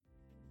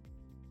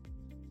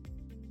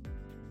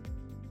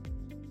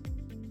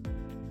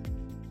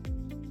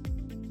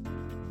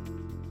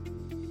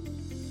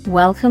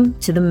Welcome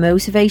to the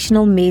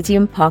Motivational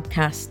Medium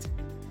podcast.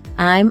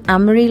 I'm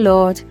Anne-Marie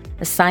Lord,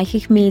 a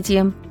psychic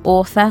medium,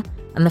 author,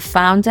 and the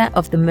founder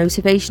of the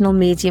Motivational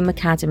Medium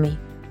Academy.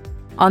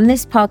 On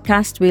this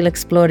podcast, we'll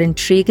explore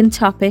intriguing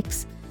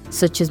topics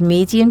such as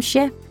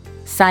mediumship,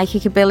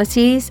 psychic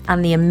abilities,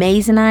 and the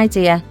amazing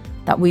idea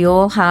that we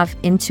all have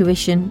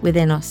intuition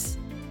within us.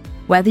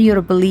 Whether you're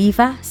a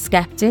believer,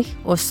 skeptic,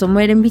 or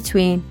somewhere in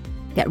between,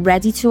 get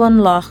ready to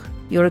unlock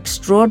your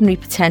extraordinary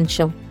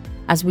potential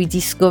as we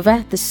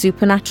discover the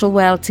supernatural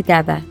world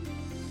together.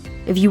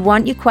 If you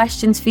want your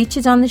questions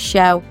featured on the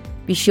show,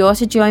 be sure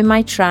to join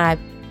my tribe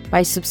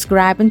by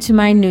subscribing to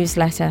my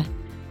newsletter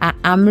at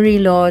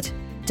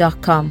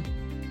annemarielord.com.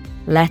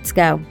 Let's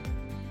go.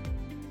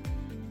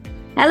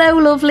 Hello,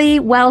 lovely.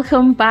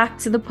 Welcome back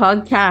to the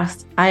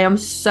podcast. I am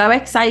so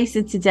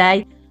excited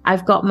today.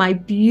 I've got my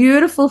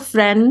beautiful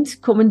friend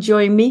come and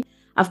join me.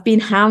 I've been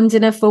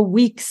hounding her for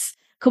weeks.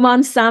 Come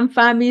on, Sam,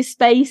 find me a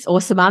space, or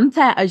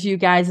Samantha, as you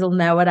guys will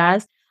know it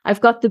as.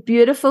 I've got the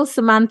beautiful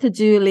Samantha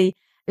Duly,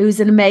 who's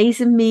an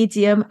amazing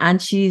medium,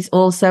 and she's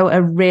also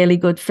a really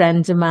good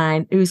friend of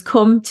mine who's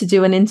come to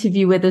do an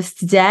interview with us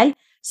today.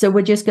 So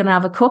we're just going to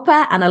have a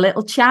cuppa and a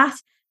little chat.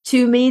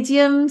 Two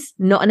mediums,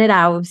 nutting it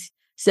out.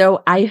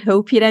 So I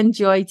hope you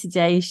enjoy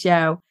today's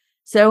show.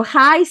 So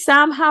hi,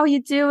 Sam, how are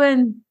you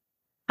doing?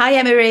 Hi,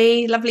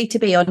 Anne-Marie. Lovely to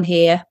be on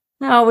here.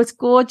 Oh, it's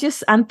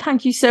gorgeous. And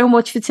thank you so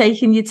much for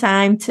taking your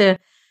time to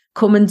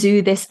come and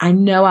do this. I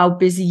know how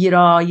busy you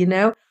are,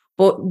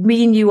 but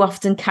me and you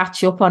often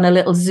catch up on a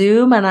little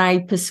Zoom, and I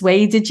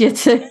persuaded you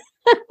to.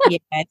 Yeah,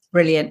 it's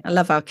brilliant. I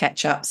love our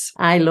catch-ups.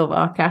 I love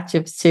our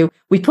catch-ups too.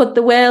 We put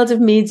the world of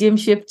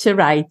mediumship to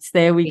rights.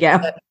 There we go.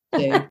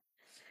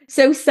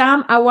 So,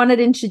 Sam, I wanted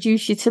to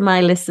introduce you to my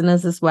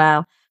listeners as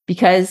well,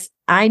 because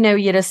I know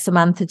you're a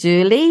Samantha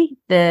Duly,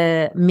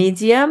 the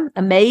medium,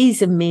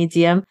 amazing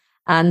medium.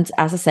 And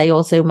as I say,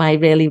 also my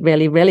really,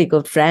 really, really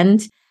good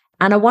friend.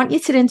 And I want you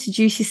to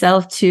introduce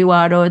yourself to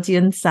our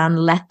audience and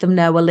let them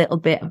know a little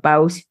bit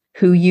about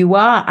who you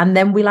are. And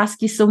then we'll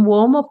ask you some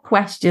warm-up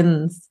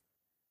questions.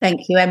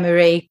 Thank you,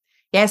 Anne-Marie.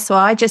 Yeah, so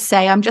I just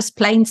say I'm just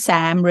plain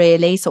Sam,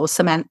 really, or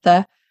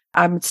Samantha.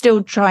 I'm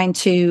still trying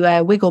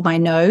to wiggle my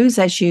nose,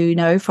 as you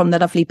know, from the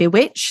lovely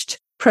Bewitched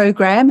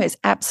program. It's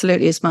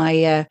absolutely is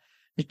my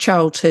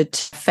childhood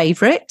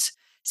favourite.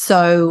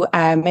 So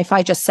if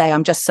I just say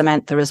I'm just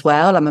Samantha as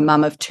well, I'm a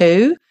mum of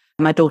two.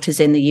 My daughter's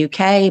in the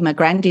UK. My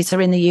grandies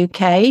are in the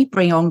UK.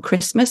 Bring on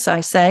Christmas,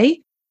 I say.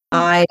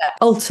 I'm an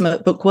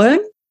ultimate bookworm.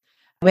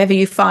 Wherever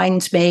you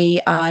find me,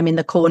 I'm in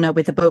the corner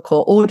with a book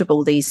or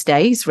Audible these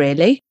days,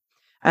 really.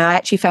 I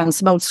actually found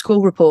some old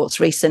school reports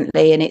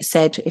recently, and it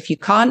said, if you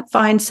can't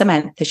find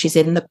Samantha, she's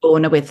in the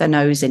corner with her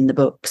nose in the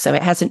book. So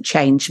it hasn't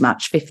changed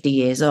much 50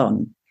 years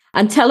on.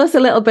 And tell us a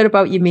little bit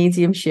about your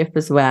mediumship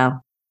as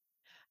well.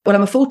 Well,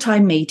 I'm a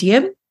full-time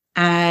medium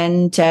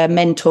and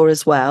mentor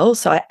as well.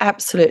 So I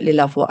absolutely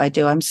love what I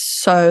do. I'm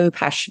so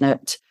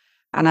passionate.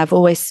 And I've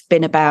always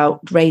been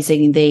about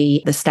raising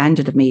the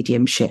standard of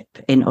mediumship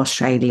in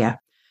Australia,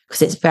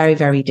 because it's very,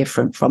 very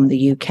different from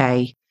the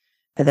UK.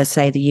 As I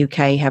say, the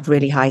UK have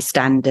really high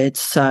standards.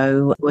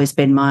 So it's always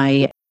been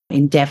my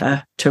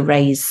endeavour to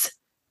raise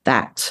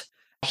that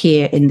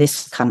here in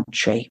this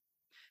country.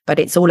 But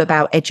it's all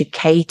about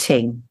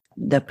educating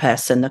the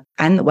person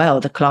and,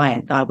 the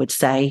client, I would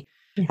say,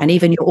 and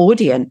even your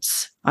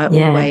audience. I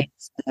always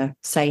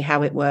say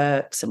how it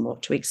works and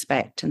what to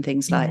expect and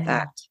things like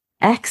that.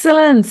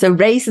 Excellent. So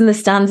raising the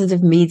standard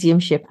of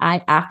mediumship,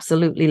 I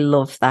absolutely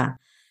love that.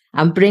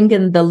 And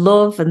bringing the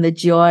love and the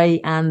joy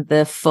and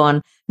the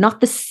fun, not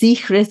the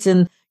secret.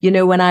 And,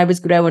 when I was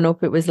growing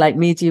up, it was like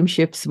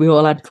mediumships. We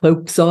all had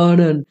cloaks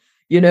on and,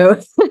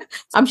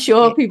 I'm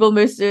sure people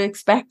must have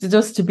expected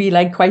us to be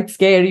like quite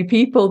scary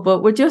people,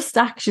 but we're just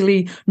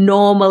actually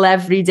normal,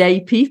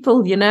 everyday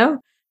people, Yeah,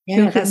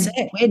 that's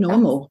it. We're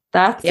normal.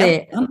 That's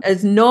it.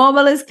 As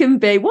normal as can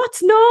be.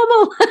 What's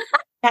normal?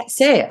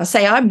 That's it. I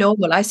say I'm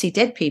normal. I see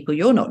dead people.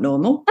 You're not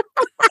normal.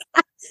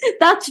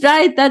 That's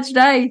right. That's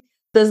right.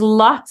 There's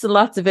lots and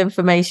lots of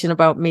information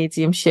about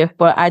mediumship,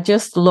 but I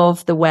just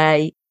love the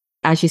way,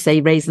 as you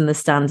say, raising the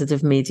standard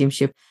of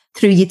mediumship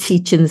through your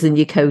teachings and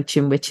your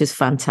coaching, which is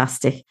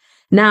fantastic.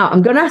 Now,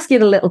 I'm going to ask you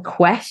a little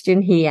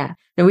question here.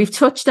 Now, we've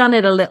touched on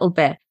it a little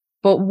bit,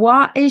 but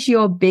what is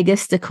your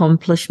biggest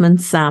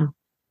accomplishment, Sam?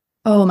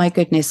 Oh, my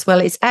goodness. Well,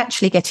 it's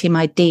actually getting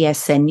my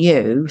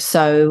DSNU.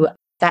 So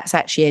that's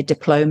actually a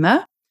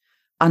diploma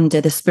under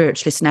the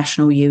Spiritualist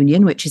National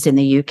Union, which is in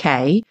the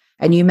UK.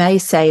 And you may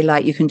say,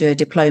 like, you can do a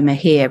diploma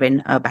here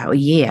in about a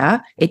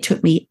year. It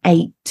took me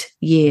 8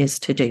 years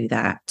to do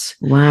that.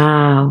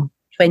 Wow.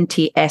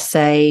 20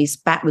 essays,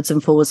 backwards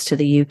and forwards to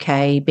the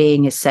UK,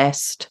 being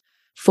assessed,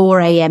 4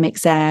 AM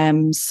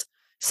exams.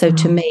 So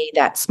to me,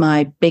 that's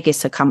my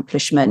biggest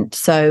accomplishment.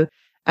 So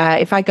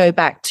if I go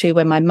back to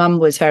when my mum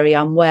was very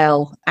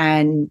unwell,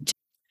 and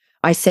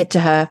I said to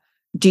her,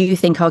 do you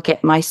think I'll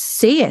get my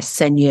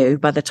CSNU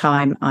by the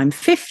time I'm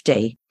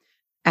 50?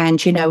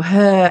 And,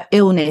 her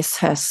illness,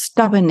 her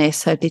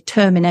stubbornness, her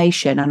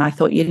determination. And I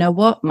thought, you know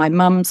what? My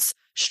mum's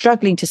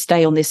struggling to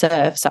stay on this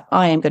earth. So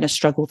I am going to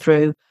struggle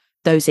through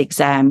those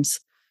exams.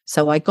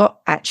 So I got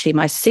actually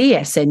my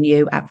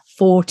CSNU at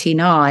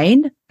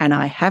 49 and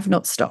I have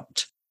not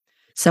stopped.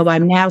 So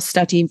I'm now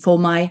studying for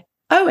my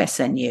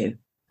OSNU.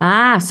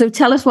 So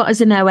tell us, what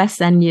is an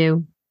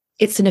OSNU?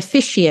 It's an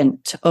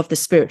officiant of the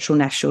Spiritual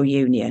National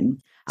Union.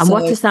 And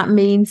what does that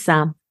mean,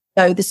 Sam?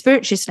 So the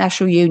Spiritualist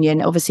National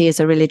Union obviously is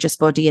a religious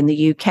body in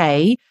the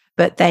UK,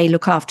 but they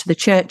look after the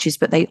churches,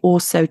 but they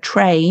also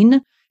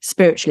train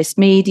spiritualist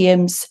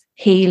mediums,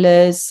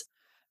 healers,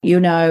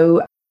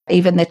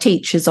 even the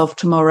teachers of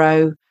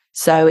tomorrow.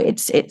 So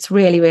it's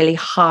really, really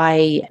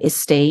high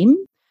esteem.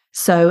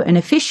 So an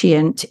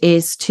officiant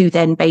is to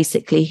then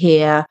basically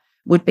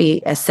would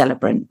be a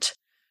celebrant.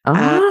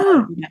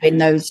 In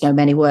those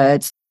many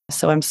words.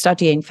 So I'm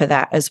studying for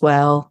that as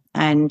well.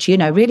 And,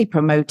 really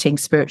promoting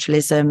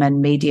spiritualism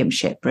and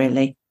mediumship,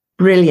 really.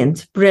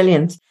 Brilliant,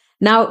 brilliant.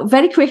 Now,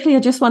 very quickly, I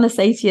just want to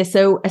say to you,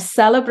 so a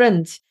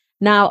celebrant.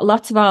 Now,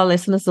 lots of our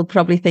listeners will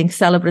probably think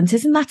celebrant,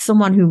 isn't that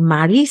someone who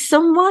marries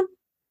someone?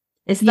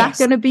 Is that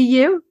going to be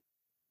you?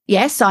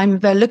 Yes, I'm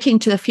looking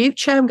to the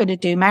future. I'm going to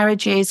do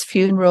marriages,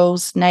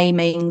 funerals,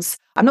 namings.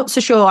 I'm not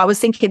so sure. I was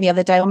thinking the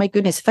other day, oh my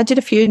goodness, if I did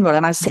a funeral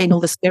and I was seeing all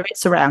the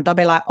spirits around, I'd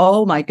be like,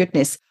 oh my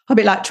goodness. I'd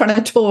be like trying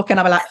to talk and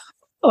I'd be like,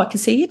 oh, I can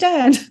see you,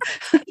 Dad.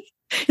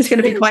 It's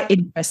going to be quite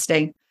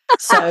interesting.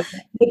 So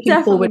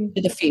looking forward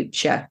to the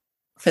future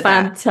for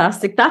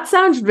Fantastic. That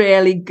sounds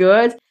really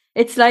good.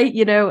 It's like,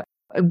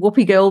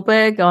 Whoopi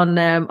Goldberg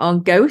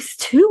on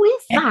Ghost. Who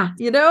is that?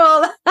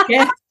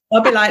 Yeah,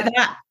 I'll be like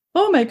that.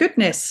 Oh my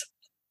goodness.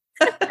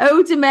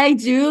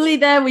 Duly,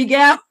 there we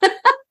go.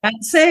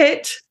 That's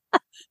it.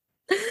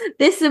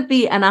 This would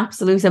be an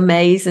absolute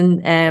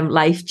amazing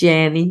life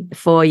journey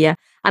for you.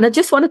 And I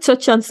just want to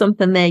touch on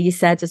something there you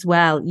said as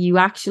well. You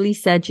actually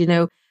said,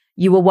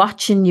 you were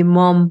watching your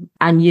mum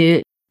and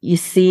you're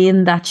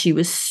seeing that she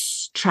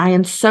was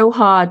trying so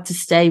hard to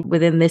stay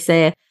within this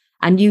air.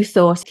 And you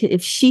thought,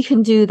 if she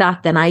can do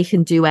that, then I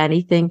can do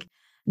anything.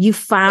 You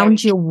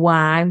found your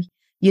why.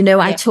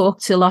 I talk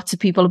to lots of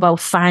people about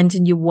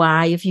finding your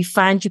why. If you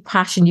find your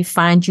passion, you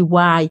find your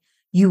why,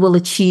 you will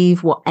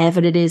achieve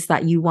whatever it is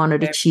that you want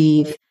to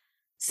achieve.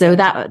 So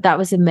that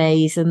was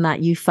amazing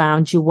that you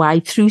found your why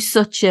through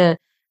such a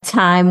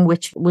time,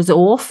 which was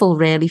awful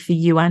really for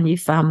you and your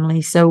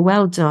family. So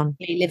well done.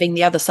 Living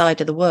the other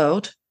side of the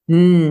world.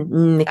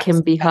 It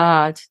can be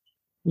hard.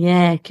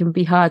 Yeah, it can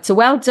be hard. So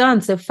well done.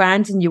 So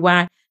finding your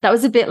why. That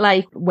was a bit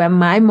like when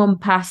my mum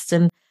passed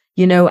and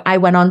I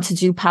went on to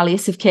do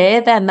palliative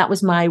care then. That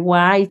was my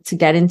why, to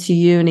get into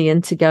uni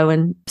and to go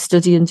and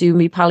study and do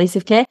me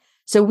palliative care.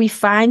 So we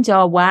find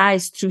our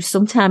whys through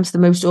sometimes the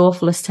most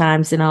awfulest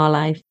times in our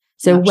life.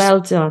 So well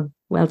done.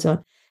 Well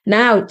done.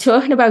 Now,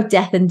 talking about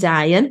death and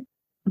dying,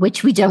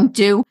 which we don't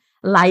do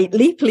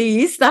lightly,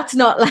 please. That's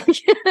not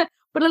like,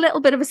 but a little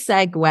bit of a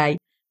segue.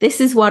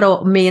 This is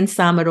what me and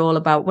Sam are all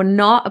about. We're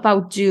not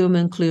about doom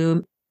and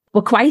gloom.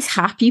 We're quite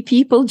happy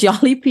people,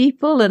 jolly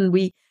people, and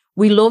we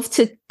love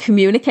to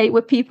communicate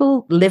with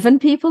people, living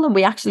people, and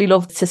we actually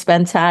love to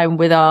spend time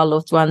with our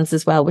loved ones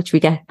as well, which we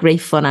get great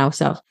fun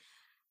out of.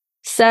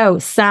 So,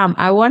 Sam,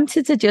 I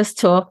wanted to just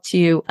talk to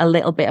you a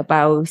little bit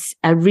about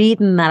a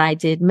reading that I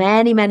did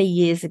many, many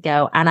years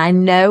ago. And I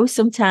know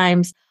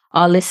sometimes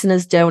our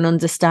listeners don't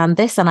understand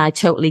this, and I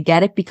totally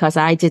get it because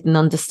I didn't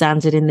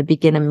understand it in the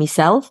beginning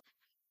myself.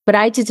 But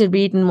I did a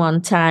reading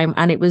one time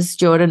and it was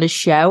during a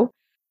show,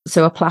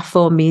 so a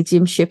platform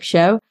mediumship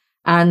show.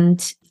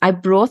 And I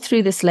brought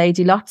through this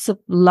lady lots of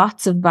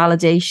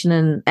validation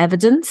and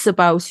evidence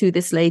about who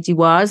this lady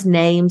was,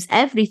 names,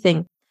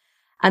 everything.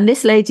 And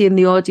this lady in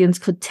the audience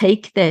could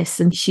take this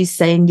and she's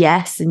saying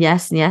yes and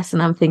yes and yes.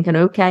 And I'm thinking,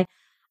 okay.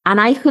 And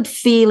I could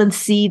feel and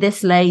see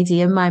this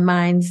lady in my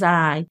mind's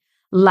eye,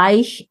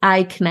 like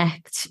I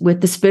connect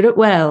with the spirit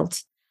world.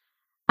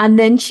 And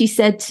then she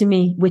said to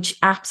me, which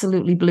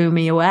absolutely blew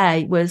me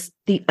away, was,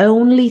 the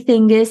only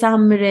thing is,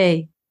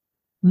 Anne-Marie,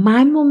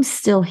 my mum's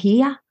still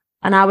here.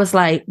 And I was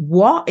like,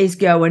 what is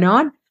going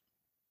on?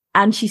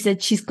 And she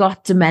said, she's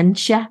got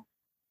dementia.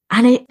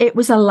 And it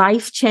was a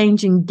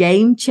life-changing,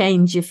 game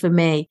changer for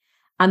me.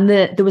 And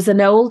there was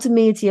an older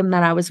medium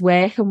that I was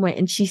working with,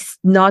 and she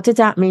nodded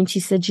at me and she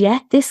said, yeah,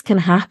 this can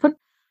happen.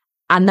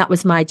 And that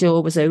was, my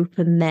door was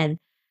open then.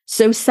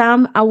 So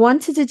Sam, I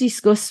wanted to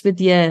discuss with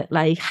you,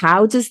 like,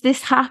 how does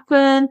this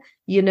happen?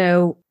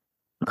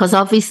 Because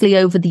obviously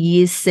over the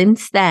years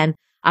since then,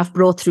 I've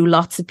brought through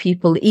lots of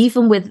people,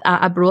 even with,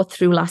 I brought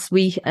through last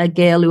week a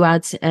girl who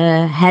had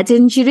a head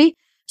injury.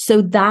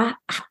 So that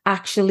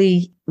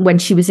actually, when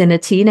she was in her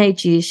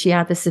teenage years, she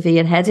had a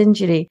severe head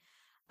injury,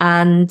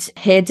 and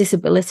her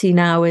disability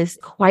now is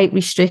quite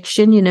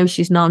restriction.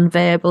 She's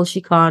non-verbal,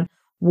 she can't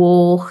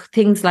walk,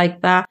 things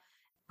like that.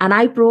 And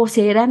I brought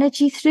her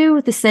energy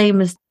through, the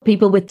same as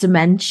people with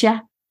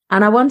dementia.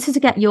 And I wanted to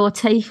get your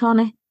take on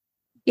it.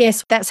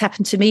 Yes, that's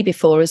happened to me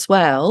before as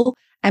well.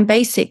 And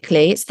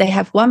basically, they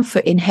have one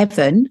foot in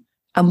heaven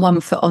and one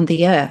foot on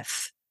the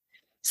earth.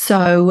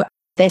 So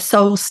their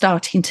soul's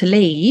starting to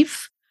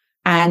leave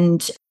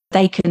and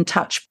they can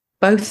touch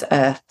both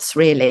earths,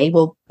 really.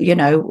 Well,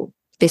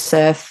 this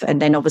earth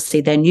and then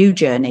obviously their new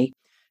journey.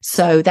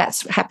 So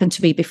that's happened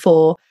to me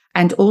before.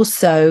 And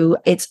also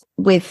it's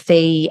with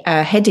the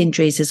head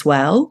injuries as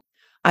well.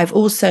 I've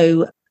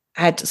also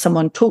had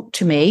someone talk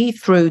to me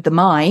through the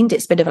mind.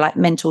 It's a bit of like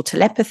mental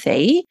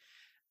telepathy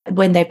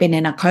when they've been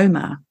in a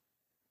coma.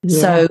 Yeah.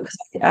 So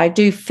I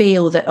do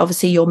feel that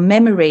obviously your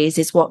memories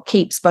is what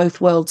keeps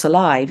both worlds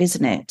alive,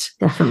 isn't it?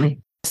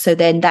 Definitely. So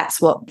then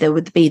that's what there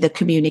would be, the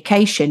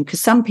communication,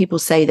 because some people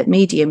say that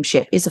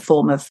mediumship is a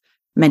form of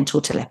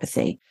mental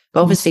telepathy.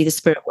 But obviously the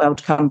spirit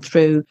world come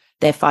through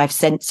our five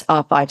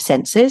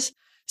senses.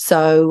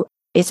 So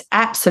it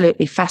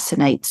absolutely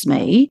fascinates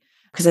me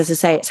because, as I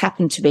say, it's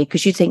happened to me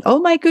because you think,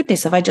 oh my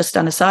goodness, have I just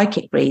done a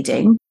psychic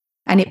reading?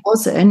 And it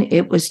wasn't.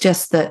 It was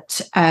just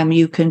that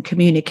you can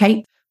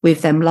communicate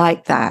with them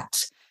like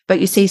that.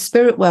 But you see,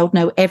 spirit world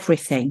know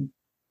everything.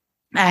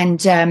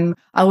 And I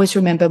always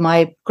remember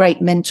my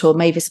great mentor,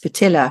 Mavis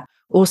Patilla,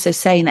 also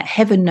saying that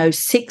heaven knows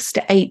 6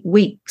 to 8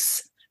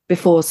 weeks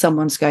before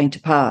someone's going to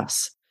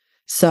pass.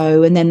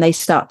 So, and then they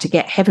start to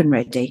get heaven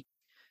ready.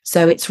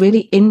 So it's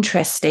really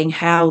interesting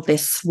how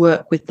this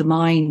work with the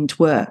mind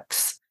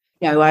works.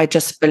 I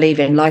just believe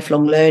in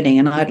lifelong learning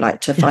and I'd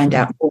like to find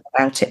out more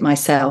about it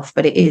myself,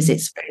 but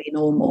it's very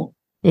normal.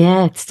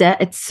 Yeah,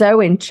 it's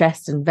so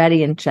interesting,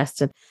 very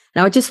interesting.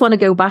 Now, I just want to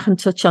go back and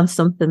touch on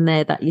something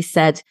there that you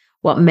said,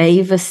 what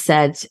Mavis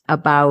said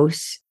about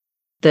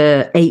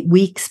the 8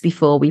 weeks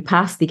before we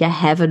pass, they get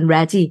heaven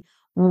ready.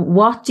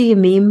 What do you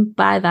mean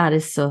by that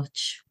as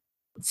such?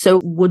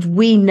 So would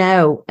we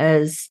know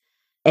as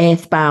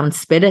earthbound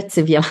spirits,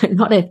 if you like,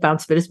 not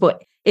earthbound spirits,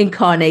 but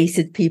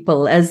incarnated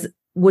people,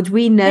 would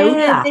we know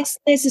that?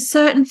 There's a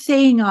certain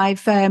thing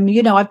I've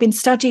been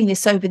studying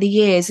this over the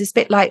years. It's a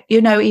bit like,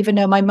 even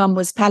though my mum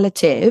was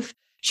palliative,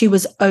 she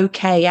was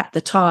okay at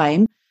the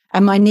time.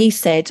 And my niece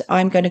said,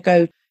 I'm going to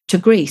go to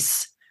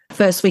Greece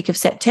first week of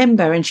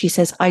September. And she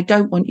says, I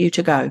don't want you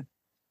to go.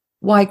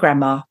 Why,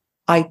 Grandma?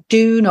 I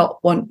do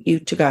not want you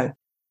to go.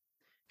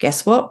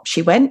 Guess what?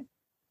 She went.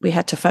 We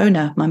had to phone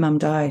her. My mum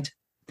died.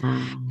 So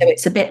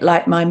it's a bit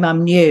like my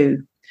mum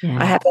knew. Yeah.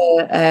 I have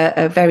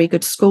a very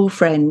good school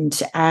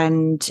friend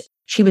and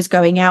she was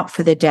going out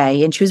for the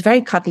day and she was a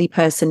very cuddly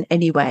person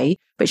anyway,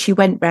 but she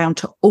went round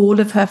to all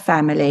of her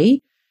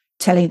family,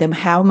 telling them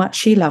how much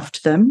she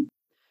loved them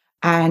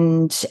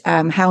and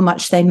how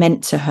much they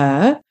meant to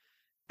her.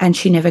 And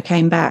she never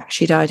came back.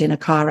 She died in a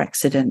car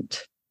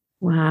accident.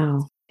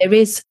 Wow. There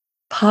is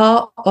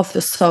part of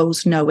the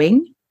soul's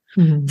knowing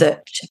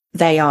that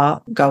they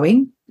are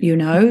going,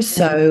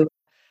 So,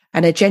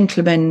 and a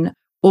gentleman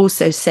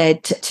also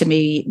said to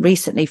me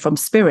recently from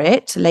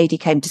Spirit, a lady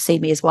came to see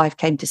me, his wife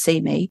came to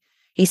see me.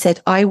 He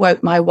said, I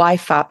woke my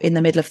wife up in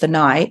the middle of the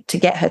night to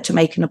get her to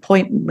make an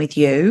appointment with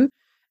you.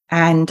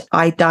 And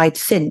I died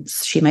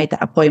since she made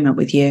that appointment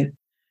with you.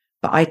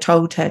 But I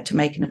told her to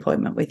make an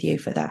appointment with you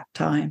for that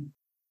time.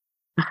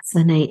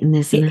 Fascinating,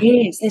 isn't it?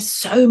 It is. There's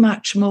so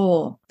much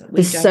more.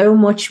 There's so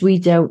much we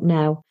don't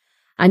know.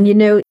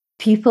 And,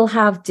 people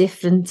have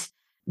different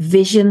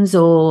visions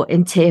or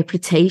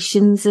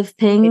interpretations of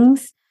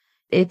things.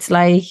 It's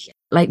like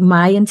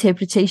my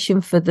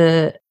interpretation for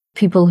the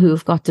people who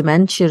have got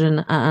dementia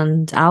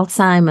and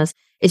Alzheimer's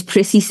is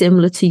pretty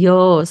similar to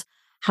yours.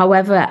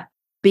 However,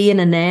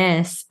 being a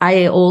nurse,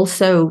 I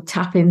also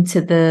tap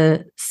into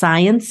the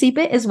sciencey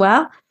bit as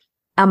well.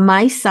 And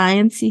my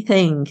sciencey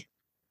thing,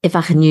 if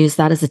I can use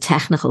that as a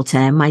technical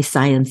term, my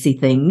sciencey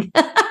thing,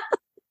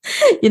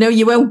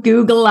 you won't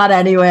Google that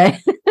anyway.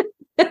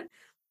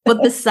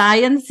 But the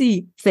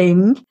sciencey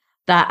thing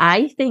that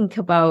I think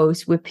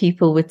about with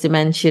people with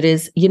dementia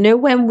is,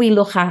 when we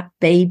look at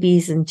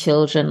babies and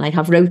children, like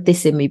I've wrote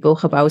this in my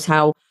book about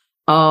how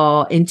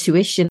our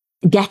intuition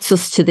gets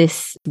us to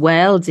this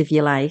world, if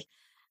you like.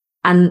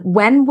 And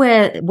when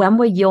we're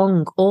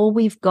young, all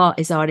we've got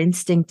is our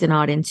instinct and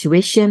our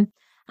intuition.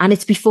 And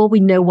it's before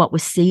we know what we're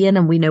seeing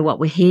and we know what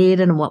we're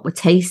hearing and what we're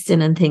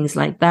tasting and things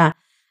like that.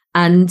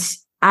 And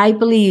I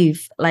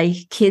believe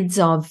kids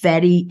are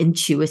very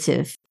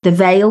intuitive. The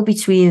veil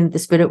between the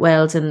spirit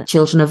world and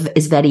children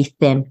is very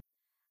thin,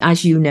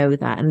 as you know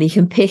that, and they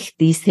can pick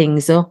these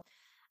things up.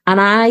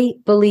 And I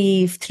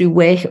believe through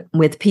working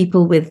with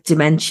people with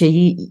dementia,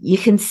 you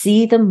can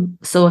see them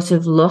sort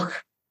of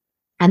look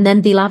and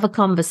then they'll have a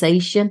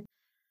conversation.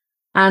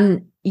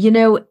 And,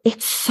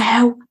 it's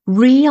so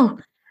real.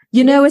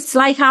 It's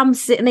like I'm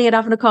sitting here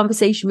having a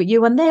conversation with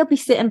you and they'll be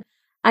sitting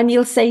and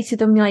you'll say to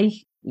them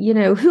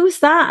who's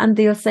that? And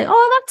they'll say,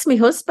 oh, that's my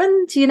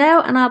husband, and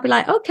I'll be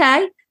like,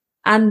 okay.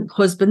 And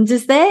husband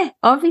is there,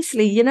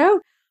 obviously,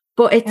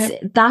 but it's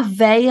that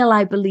veil,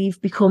 I believe,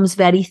 becomes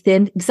very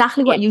thin.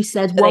 Exactly what you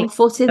said, one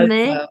foot in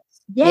there.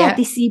 Yeah,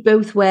 they see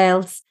both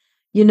worlds,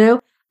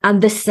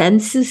 and the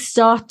senses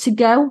start to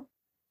go.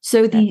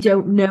 So they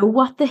don't know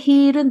what they're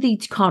hearing. They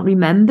can't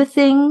remember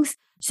things.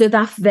 So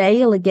that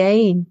veil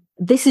again,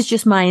 this is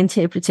just my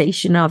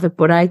interpretation of it,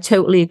 but I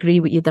totally agree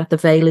with you that the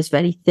veil is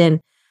very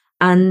thin.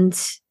 And,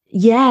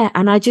 yeah,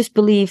 and I just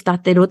believe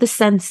that their other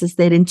senses,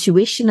 their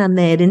intuition and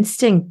their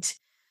instinct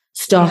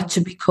start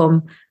to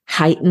become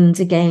heightened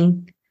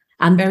again.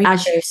 And Very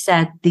as true. you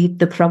said,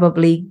 the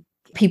probably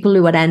people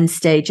who are end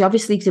stage,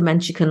 obviously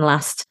dementia can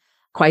last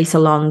quite a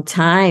long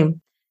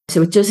time.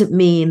 So it doesn't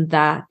mean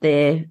that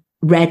they're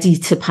ready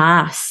to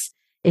pass.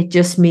 It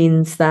just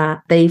means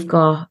that they've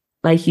got,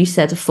 like you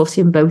said, a foot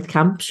in both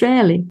camps,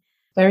 really.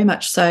 Very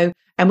much so.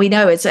 And we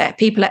know as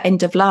people at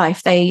end of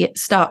life, they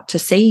start to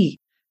see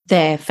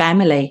their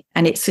family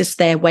and it's just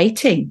they're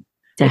waiting.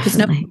 Because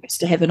no Definitely. one goes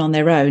to heaven on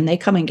their own. They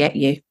come and get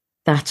you.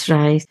 That's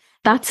right.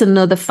 That's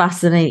another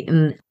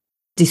fascinating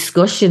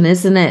discussion,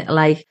 isn't it?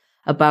 Like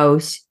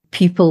about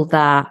people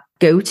that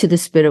go to the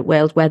spirit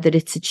world, whether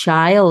it's a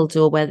child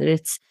or whether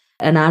it's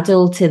an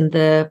adult in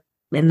the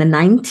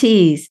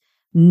 90s.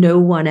 No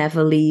one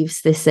ever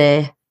leaves this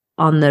earth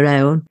on their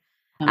own.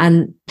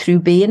 And through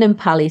being in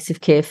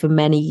palliative care for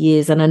many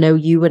years, and I know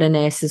you were a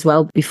nurse as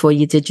well before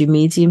you did your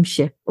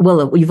mediumship.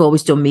 Well, you've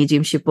always done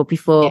mediumship, but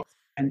before, Yes,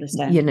 I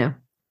understand. you know,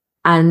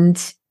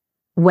 and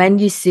when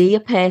you see a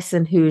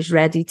person who's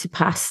ready to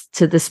pass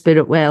to the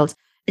spirit world,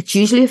 it's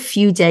usually a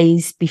few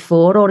days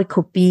before, or it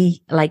could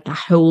be like a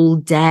whole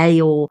day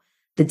or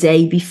the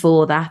day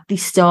before that. They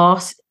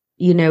start,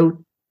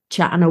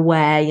 chatting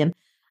away.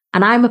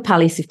 And I'm a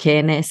palliative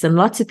care nurse, and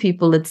lots of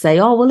people would say,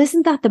 oh, well,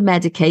 isn't that the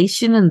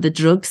medication and the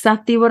drugs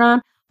that they were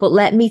on? But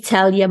let me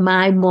tell you,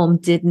 my mum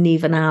didn't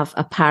even have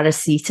a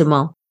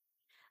paracetamol.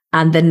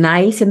 And the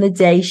night and the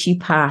day she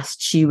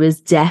passed, she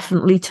was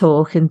definitely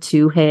talking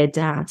to her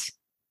dad.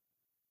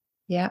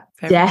 Yeah,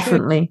 very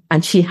Definitely. true.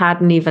 And she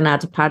hadn't even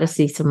had a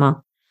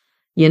paracetamol,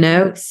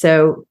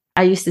 So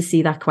I used to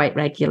see that quite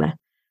regular.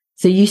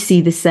 So you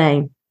see the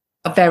same.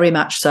 Very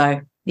much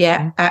so.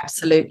 Yeah,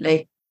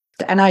 absolutely.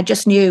 And I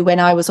just knew when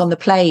I was on the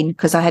plane,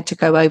 because I had to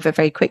go over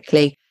very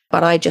quickly,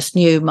 but I just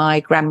knew my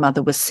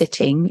grandmother was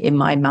sitting in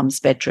my mum's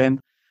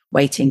bedroom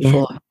waiting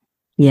for her.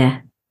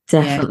 Yeah,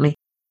 definitely.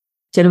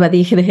 Don't know whether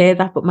you can hear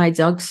that, but my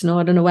dog's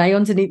snoring away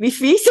underneath my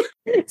feet.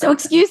 So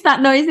excuse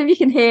that noise if you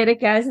can hear it,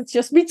 guys. It's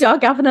just my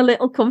dog having a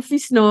little comfy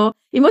snore.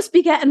 He must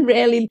be getting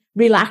really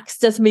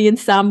relaxed as me and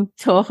Sam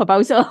talk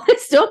about all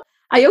this stuff.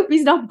 I hope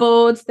he's not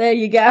bored. There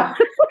you go.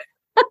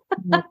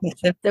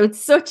 So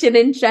it's such an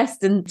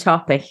interesting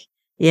topic.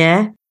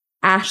 Yeah,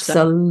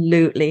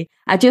 absolutely.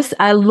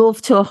 I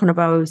love talking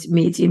about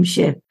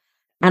mediumship.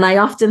 And I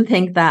often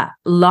think that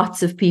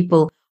lots of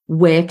people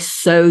work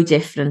so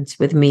different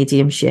with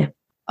mediumship.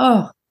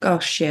 Oh,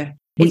 gosh, yeah.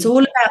 It's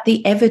all about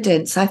the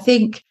evidence. I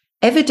think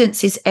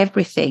evidence is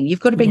everything.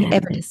 You've got to bring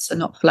evidence and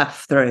not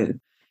fluff through.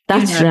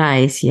 That's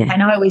right, yeah.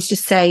 And I always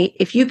just say,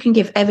 if you can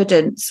give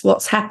evidence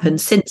what's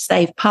happened since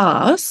they've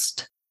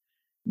passed,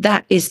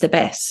 that is the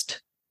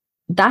best.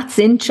 That's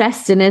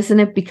interesting, isn't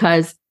it?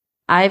 Because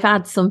I've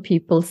had some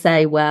people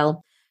say,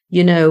 well,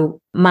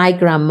 my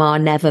grandma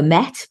never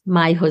met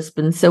my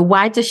husband, so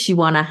why does she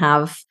want to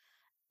have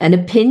an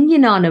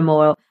opinion on him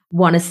or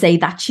want to say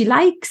that she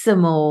likes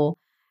him or,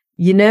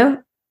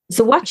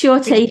 So what's your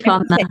take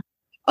on that?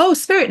 Oh,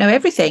 spirit know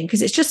everything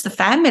because it's just the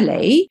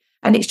family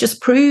and it's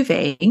just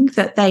proving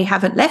that they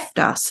haven't left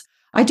us.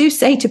 I do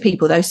say to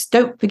people, though,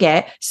 don't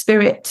forget,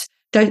 spirit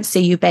don't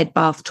see you bed,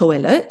 bath,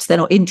 toilet. They're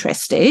not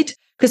interested.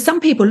 Because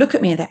some people look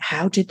at me and think,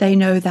 how did they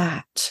know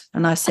that?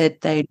 And I said,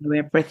 they know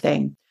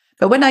everything.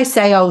 But when I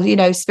say,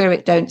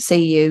 spirit don't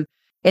see you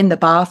in the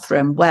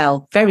bathroom,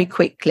 well, very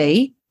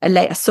quickly,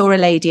 I saw a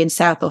lady in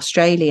South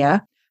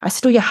Australia. I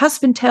said, your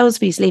husband tells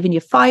me he's leaving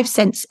you 5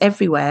 cents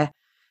everywhere.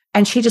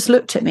 And she just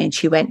looked at me and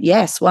she went,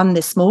 yes, one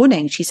this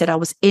morning. She said, I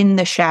was in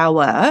the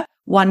shower.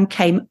 One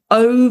came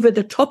over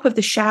the top of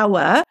the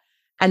shower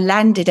and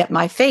landed at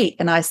my feet.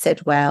 And I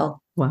said,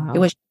 well, wow. It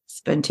was your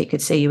husband. He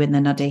could see you in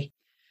the nuddy.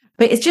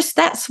 But it's just,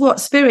 that's what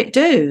spirit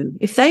do.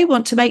 If they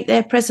want to make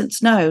their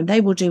presence known,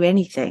 they will do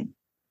anything.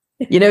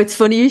 It's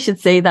funny you should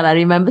say that. I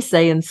remember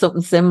saying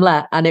something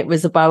similar, and it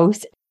was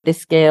about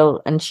this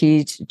girl, and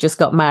she'd just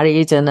got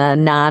married, and her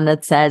nan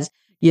had said,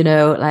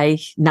 like,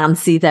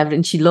 Nancy's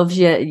everything. She loves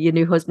your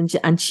new husband.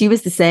 And she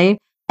was the same.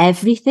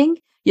 Everything.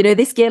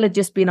 This girl had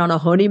just been on a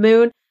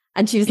honeymoon,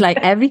 and she was like,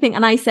 everything.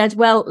 And I said,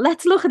 well,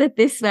 let's look at it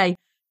this way.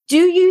 Do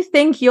you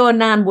think your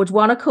nan would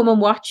want to come and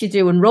watch you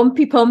doing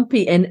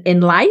rumpy-pumpy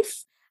in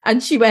life?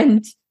 And she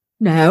went,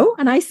 no.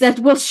 And I said,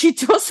 well, she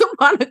doesn't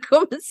want to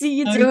come and see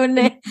you doing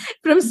it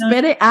from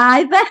spirit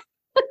either.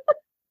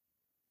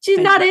 She's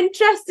not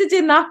interested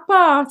in that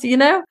part,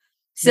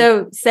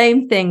 So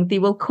same thing. They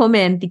will come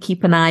in, they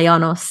keep an eye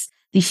on us.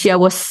 They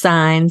show us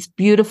signs,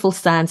 beautiful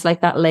signs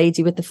like that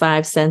lady with the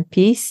 5 cent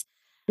piece.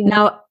 Yeah.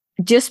 Now,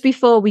 just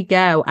before we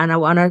go,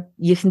 and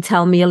you can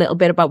tell me a little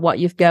bit about what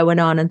you've going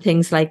on and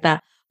things like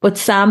that. But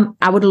Sam,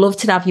 I would love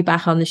to have you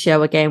back on the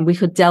show again. We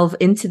could delve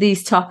into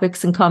these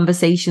topics and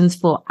conversations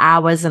for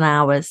hours and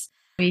hours.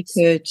 We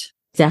could.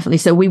 Definitely.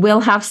 So we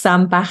will have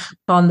Sam back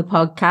on the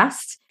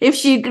podcast. If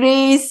she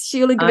agrees,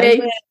 she'll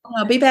agree.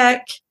 I'll be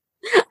back.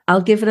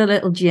 I'll give her a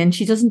little gin.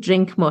 She doesn't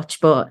drink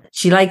much, but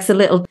she likes a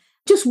little,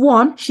 just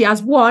one. She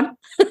has one.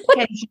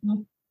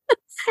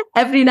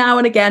 every now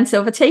and again.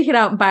 So if I take her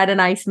out and buy her a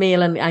nice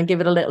meal and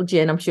give it a little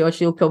gin, I'm sure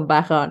she'll come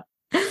back on.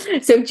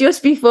 So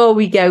just before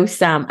we go,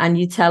 Sam, and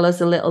you tell us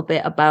a little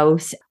bit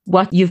about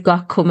what you've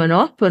got coming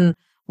up and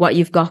what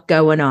you've got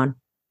going on.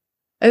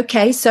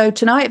 Okay, so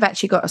tonight I've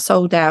actually got a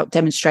sold out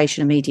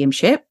demonstration of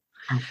mediumship.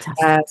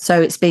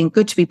 So it's been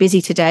good to be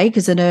busy today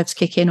because the nerves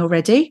kick in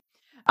already.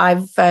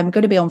 I'm going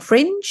to be on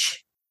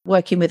Fringe,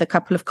 working with a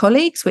couple of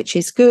colleagues, which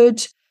is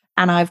good.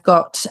 And I've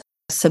got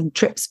some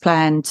trips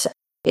planned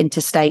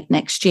interstate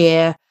next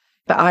year.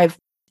 But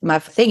my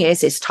thing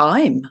is, it's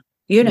time,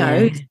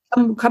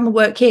 come and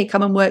work here,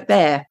 come and work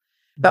there.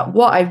 But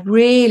what I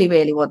really,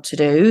 really want to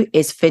do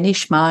is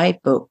finish my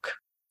book.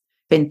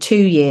 Been 2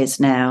 years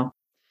now.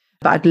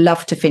 But I'd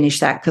love to finish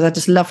that because I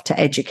just love to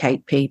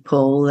educate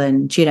people.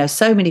 And,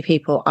 so many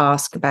people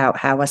ask about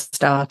how I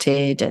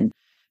started and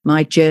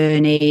my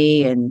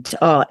journey and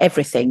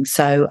everything.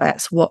 So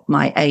that's what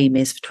my aim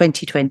is for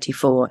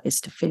 2024 is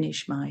to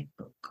finish my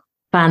book.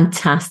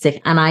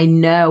 Fantastic. And I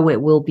know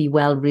it will be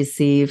well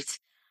received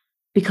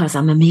because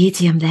I'm a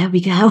medium. There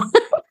we go.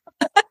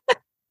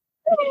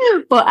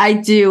 But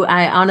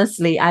I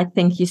honestly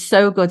think you're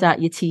so good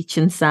at your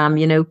teaching, Sam.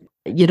 You're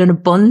an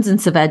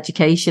abundance of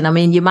education. I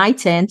mean, you might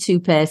turn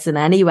two-person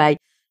anyway.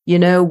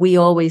 We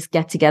always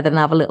get together and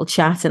have a little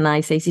chat and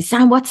I say,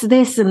 Sam, what's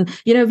this? And,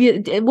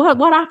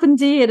 what happened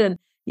here? And,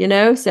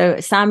 so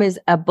Sam is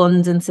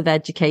abundance of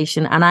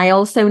education. And I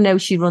also know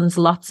she runs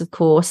lots of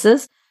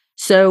courses.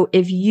 So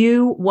if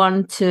you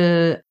want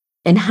to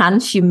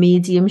enhance your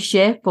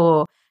mediumship,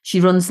 or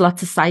she runs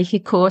lots of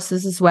psychic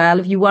courses as well,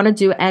 if you want to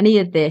do any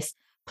of this,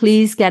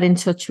 please get in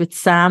touch with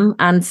Sam.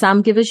 And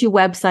Sam, give us your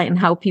website and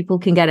how people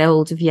can get a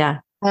hold of you.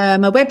 My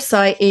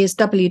website is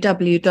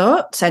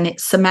and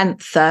it's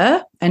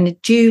Samantha,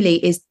 and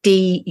Duly is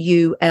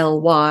DULY.com.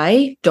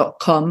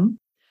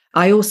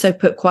 I also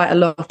put quite a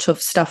lot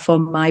of stuff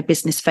on my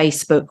business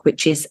Facebook,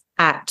 which is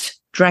at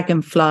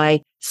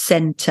Dragonfly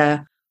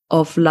Centre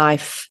of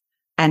Life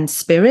and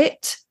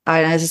Spirit.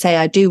 And as I say,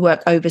 I do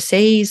work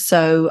overseas,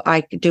 so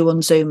I do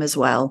on Zoom as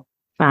well.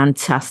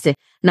 Fantastic.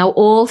 Now,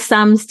 all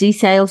Sam's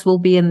details will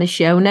be in the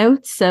show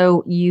notes,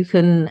 so you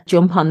can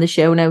jump on the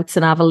show notes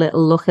and have a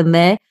little look in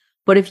there.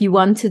 But if you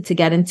wanted to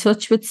get in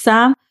touch with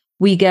Sam,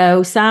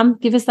 Sam,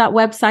 give us that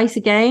website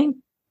again.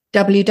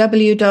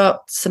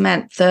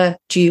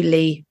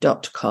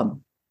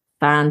 www.samanthaduly.com.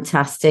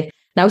 Fantastic.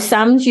 Now,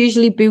 Sam's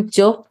usually booked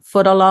up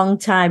for a long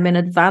time in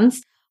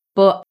advance,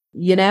 but,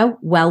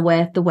 well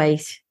worth the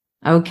wait.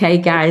 Okay,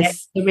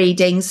 guys. The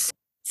readings.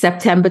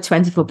 September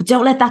 24th. But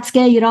don't let that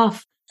scare you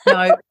off.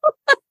 No.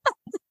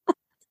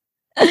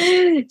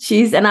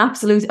 She's an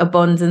absolute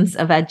abundance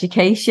of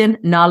education,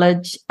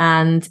 knowledge,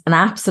 and an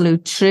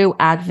absolute true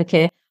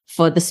advocate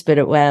for the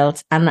spirit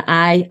world. And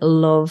I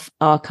love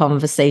our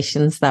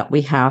conversations that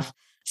we have.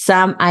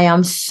 Sam, I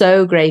am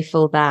so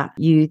grateful that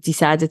you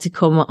decided to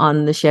come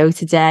on the show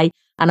today.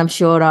 And I'm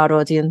sure our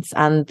audience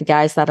and the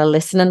guys that are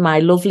listening, my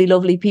lovely,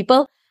 lovely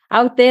people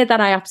out there that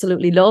I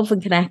absolutely love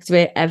and connect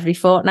with every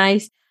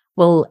fortnight,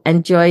 will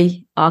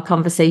enjoy our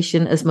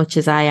conversation as much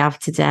as I have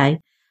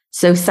today.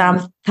 So,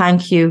 Sam,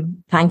 thank you.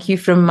 Thank you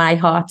from my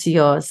heart to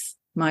yours.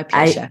 My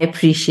pleasure. I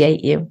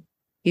appreciate you.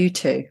 You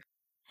too.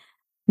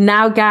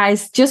 Now,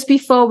 guys, just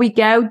before we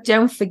go,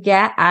 don't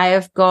forget, I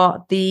have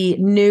got the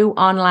new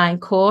online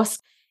course.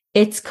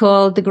 It's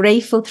called The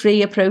Grateful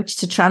 3 Approach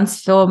to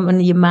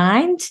Transforming Your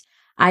Mind.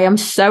 I am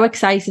so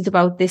excited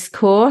about this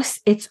course.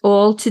 It's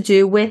all to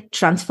do with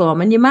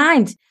transforming your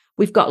mind.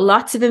 We've got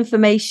lots of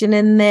information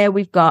in there.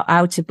 We've got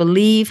how to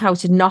believe, how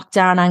to knock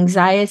down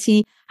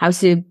anxiety, how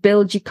to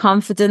build your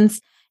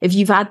confidence. If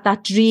you've had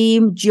that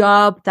dream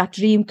job, that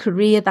dream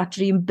career, that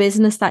dream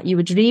business that you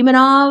were dreaming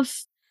of,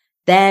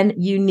 then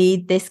you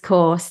need this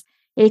course.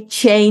 It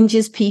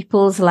changes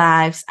people's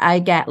lives. I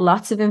get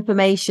lots of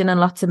information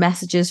and lots of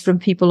messages from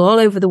people all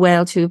over the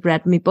world who have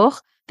read my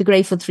book, The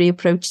Grateful 3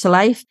 Approach to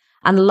Life.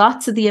 And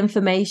lots of the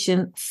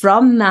information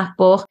from that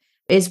book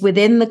is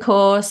within the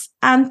course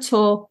and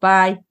taught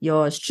by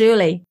yours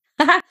truly.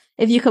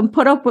 If you can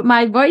put up with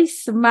my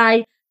voice and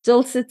my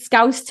dulcet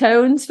Scouse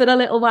tones for a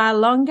little while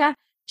longer,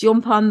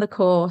 jump on the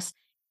course.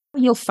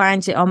 You'll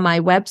find it on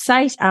my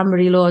website,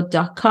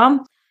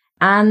 annemarielord.com.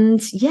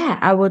 And yeah,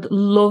 I would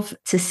love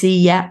to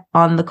see you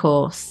on the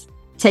course.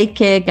 Take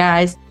care,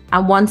 guys.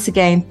 And once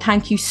again,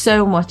 thank you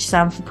so much,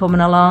 Sam, for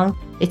coming along.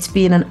 It's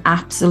been an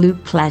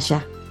absolute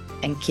pleasure.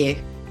 Thank you.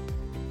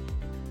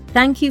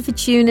 Thank you for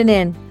tuning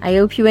in. I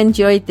hope you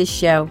enjoyed this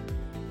show.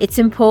 It's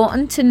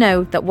important to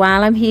note that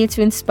while I'm here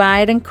to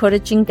inspire,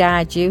 encourage and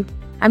guide you,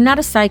 I'm not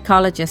a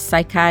psychologist,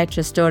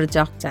 psychiatrist or a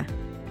doctor.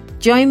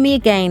 Join me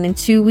again in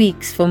 2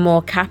 weeks for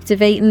more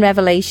captivating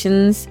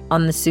revelations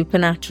on the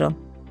supernatural.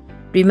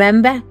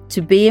 Remember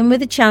to be in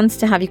with a chance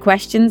to have your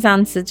questions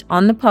answered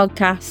on the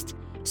podcast.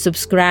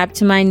 Subscribe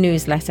to my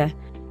newsletter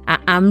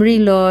at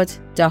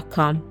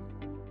annemarielord.com.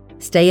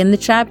 Stay in the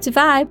tribe to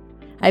vibe.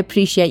 I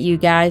appreciate you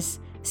guys.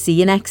 See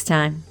you next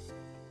time.